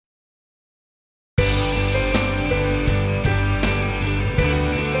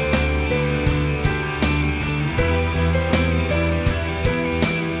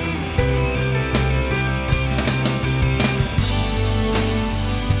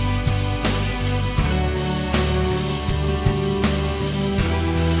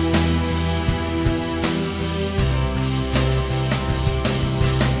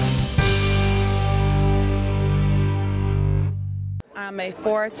a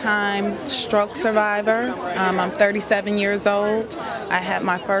four-time stroke survivor. I'm 37 years old. I had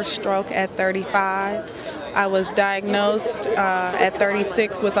my first stroke at 35. I was diagnosed at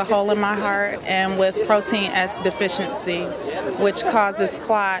 36 with a hole in my heart and with protein S deficiency, which causes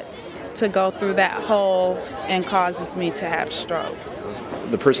clots to go through that hole and causes me to have strokes.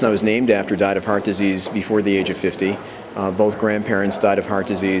 The person I was named after died of heart disease before the age of 50. Both grandparents died of heart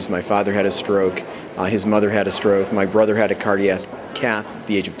disease. My father had a stroke. His mother had a stroke. My brother had a cardiac cath at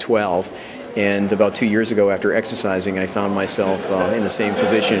the age of 12. And about 2 years ago, after exercising, I found myself in the same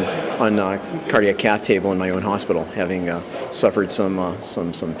position on a cardiac cath table in my own hospital, having suffered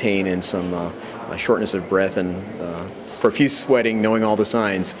some pain and some shortness of breath and profuse sweating, knowing all the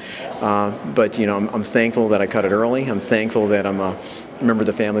signs. But you know, I'm thankful that I caught it early. I'm thankful that I'm a member of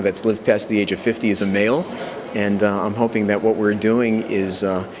the family that's lived past the age of 50 as a male, and I'm hoping that what we're doing is,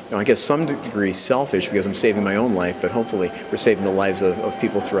 I guess, some degree selfish because I'm saving my own life, but hopefully we're saving the lives of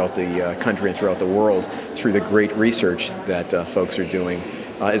people throughout the country and throughout the world through the great research that folks are doing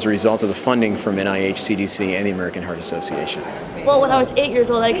as a result of the funding from NIH, CDC, and the American Heart Association. Well, when I was 8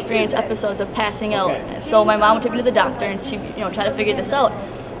 years old, I experienced episodes of passing out. So my mom took me to the doctor, and she, tried to figure this out.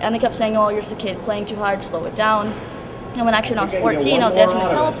 And they kept saying, "Oh, you're just a kid playing too hard, slow it down." And when actually when I was 14, I was answering the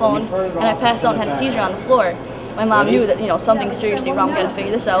telephone, and I passed out and had a seizure on the floor. My mom knew that something's seriously wrong. We got to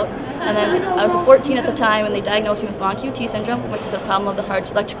figure this out. And then I was 14 at the time, and they diagnosed me with long QT syndrome, which is a problem of the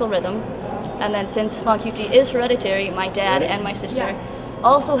heart's electrical rhythm. And then since long QT is hereditary, my dad and my sister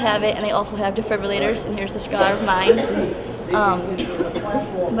also have it, and they also have defibrillators. And here's the scar of mine.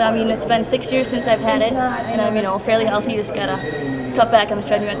 But I mean, it's been 6 years since I've had it, and I'm fairly healthy. Just gotta cut back on the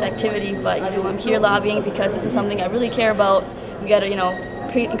strenuous activity. But I'm here lobbying because this is something I really care about. We gotta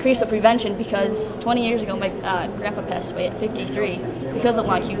increase the prevention, because 20 years ago my grandpa passed away at 53 because of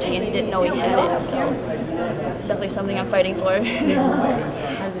long QT, and he didn't know he had it. So it's definitely something I'm fighting for.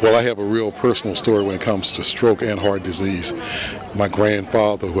 Well, I have a real personal story when it comes to stroke and heart disease. My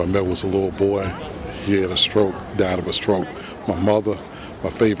grandfather, who I met was a little boy, he had a stroke, died of a stroke. My mother, my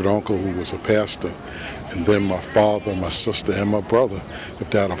favorite uncle, who was a pastor, and then my father, my sister, and my brother have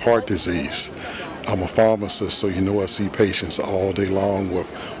died of heart disease. I'm a pharmacist, so I see patients all day long with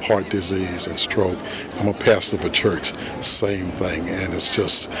heart disease and stroke. I'm a pastor of a church, same thing, and it's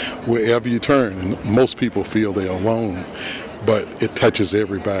just wherever you turn, and most people feel they're alone, but it touches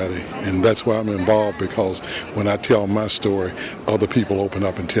everybody, and that's why I'm involved, because when I tell my story, other people open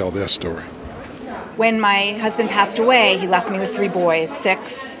up and tell their story. When my husband passed away, he left me with 3 boys,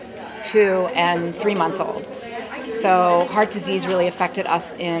 6, 2, and 3 months old. So heart disease really affected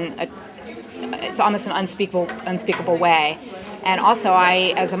us in it's almost an unspeakable way. And also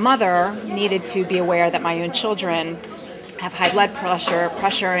I, as a mother, needed to be aware that my own children have high blood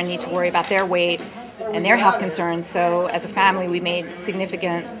pressure and need to worry about their weight and their health concerns. So as a family, we made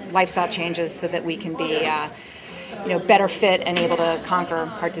significant lifestyle changes so that we can be better fit and able to conquer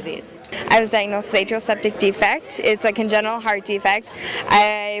heart disease. I was diagnosed with atrial septic defect. It's a congenital heart defect.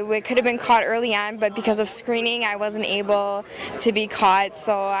 It could have been caught early on, but because of screening, I wasn't able to be caught.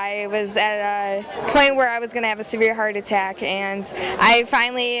 So I was at a point where I was going to have a severe heart attack, and I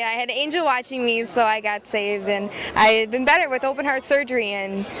had an angel watching me, so I got saved, and I've been better with open heart surgery.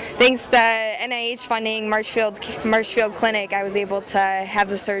 And thanks to NIH funding, Marshfield Clinic, I was able to have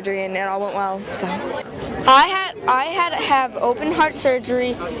the surgery, and it all went well. So I had to have open heart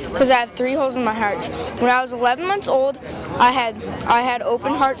surgery because I have 3 holes in my heart. When I was 11 months old, I had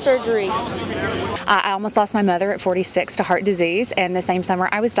open heart surgery. I almost lost my mother at 46 to heart disease, and the same summer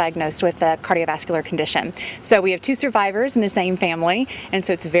I was diagnosed with a cardiovascular condition. So we have 2 survivors in the same family, and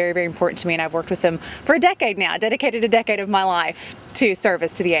so it's very, very important to me, and I've worked with them for a decade now, dedicated a decade of my life to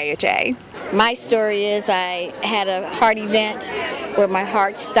service to the AHA. My story is I had a heart event where my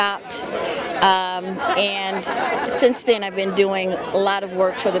heart stopped, and since then I've been doing a lot of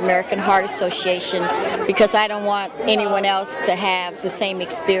work for the American Heart Association because I don't want anyone else to have the same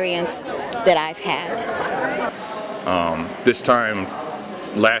experience that I've had. This time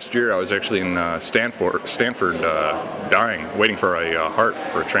last year I was actually in Stanford dying, waiting for a heart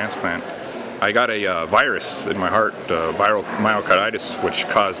for a transplant. I got a virus in my heart, viral myocarditis, which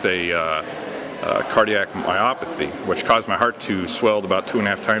caused a cardiac myopathy, which caused my heart to swell to about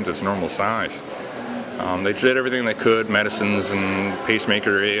 2.5 times its normal size. They did everything they could, medicines and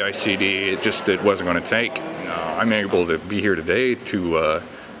pacemaker, AICD, it wasn't going to take. I'm able to be here today to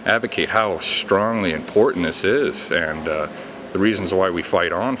advocate how strongly important this is and the reasons why we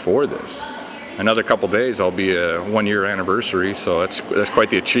fight on for this. Another couple days I'll be a 1-year anniversary, so that's quite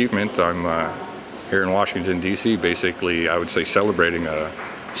the achievement. I'm here in Washington, D.C., basically I would say celebrating a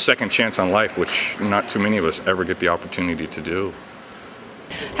second chance on life, which not too many of us ever get the opportunity to do.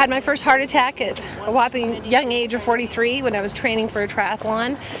 had my first heart attack at a whopping young age of 43 when I was training for a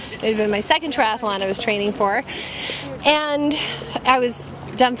triathlon. It had been my second triathlon I was training for, and I was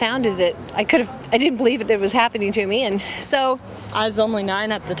dumbfounded that I didn't believe that it was happening to me. And so I was only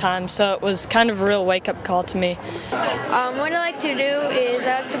 9 at the time, so it was kind of a real wake-up call to me. What I like to do is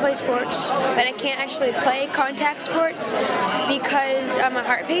I like to play sports, but I can't actually play contact sports because I'm a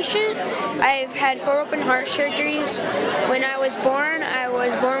heart patient. I've had 4 open heart surgeries. When I was born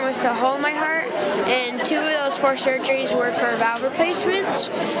with a hole in my heart, and 2 of those 4 surgeries were for valve replacements,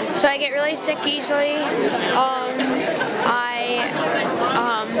 so I get really sick easily. I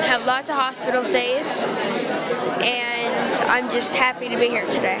have lots of hospital stays, and I'm just happy to be here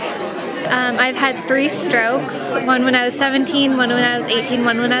today. I've had 3 strokes, one when I was 17, one when I was 18,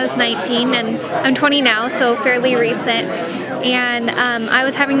 one when I was 19, and I'm 20 now, so fairly recent. And I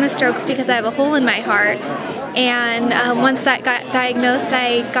was having the strokes because I have a hole in my heart. And once that got diagnosed,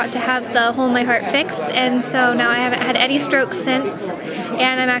 I got to have the hole in my heart fixed, and so now I haven't had any strokes since,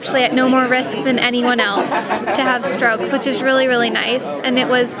 and I'm actually at no more risk than anyone else to have strokes, which is really, really nice. And it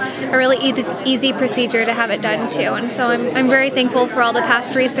was a really easy procedure to have it done too, and so I'm very thankful for all the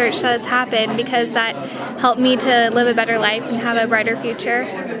past research that has happened, because that helped me to live a better life and have a brighter future.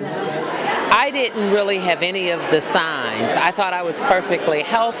 I didn't really have any of the signs. I thought I was perfectly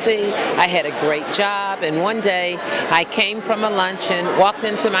healthy. I had a great job, and one day I came from a luncheon, walked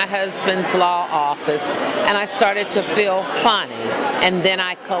into my husband's law office, and I started to feel funny, and then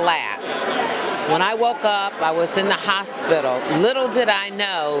I collapsed. When I woke up, I was in the hospital. Little did I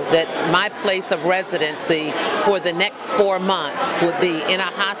know that my place of residency for the next 4 months would be in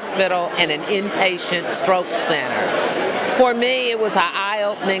a hospital and an inpatient stroke center. For me, it was an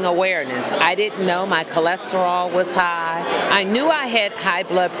eye-opening awareness. I didn't know my cholesterol was high. I knew I had high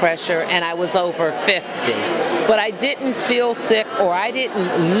blood pressure and I was over 50. But I didn't feel sick, or I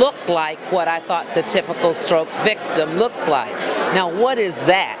didn't look like what I thought the typical stroke victim looks like. Now, what is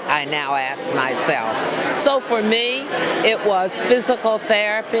that, I now ask myself. So for me, it was physical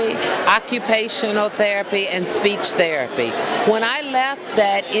therapy, occupational therapy, and speech therapy. When I left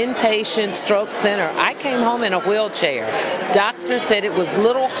that inpatient stroke center, I came home in a wheelchair. Doctors said it was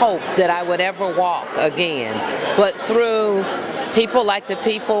little hope that I would ever walk again. But through people like the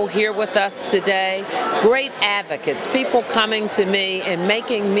people here with us today, great advocates, people coming to me and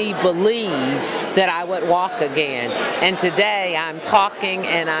making me believe that I would walk again. And today I'm talking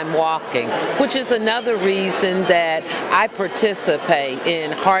and I'm walking, which is another reason that I participate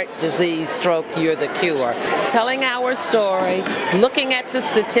in Heart Disease Stroke You're the Cure. Telling our story, looking at the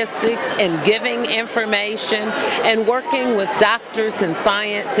statistics and giving information, and working with doctors and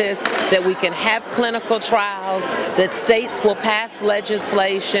scientists that we can have clinical trials, that states will pass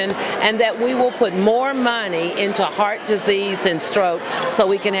legislation, and that we will put more money into heart disease and stroke so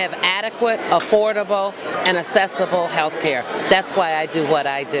we can have adequate, affordable, and accessible health care. That's why I do what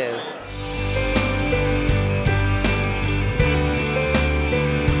I do.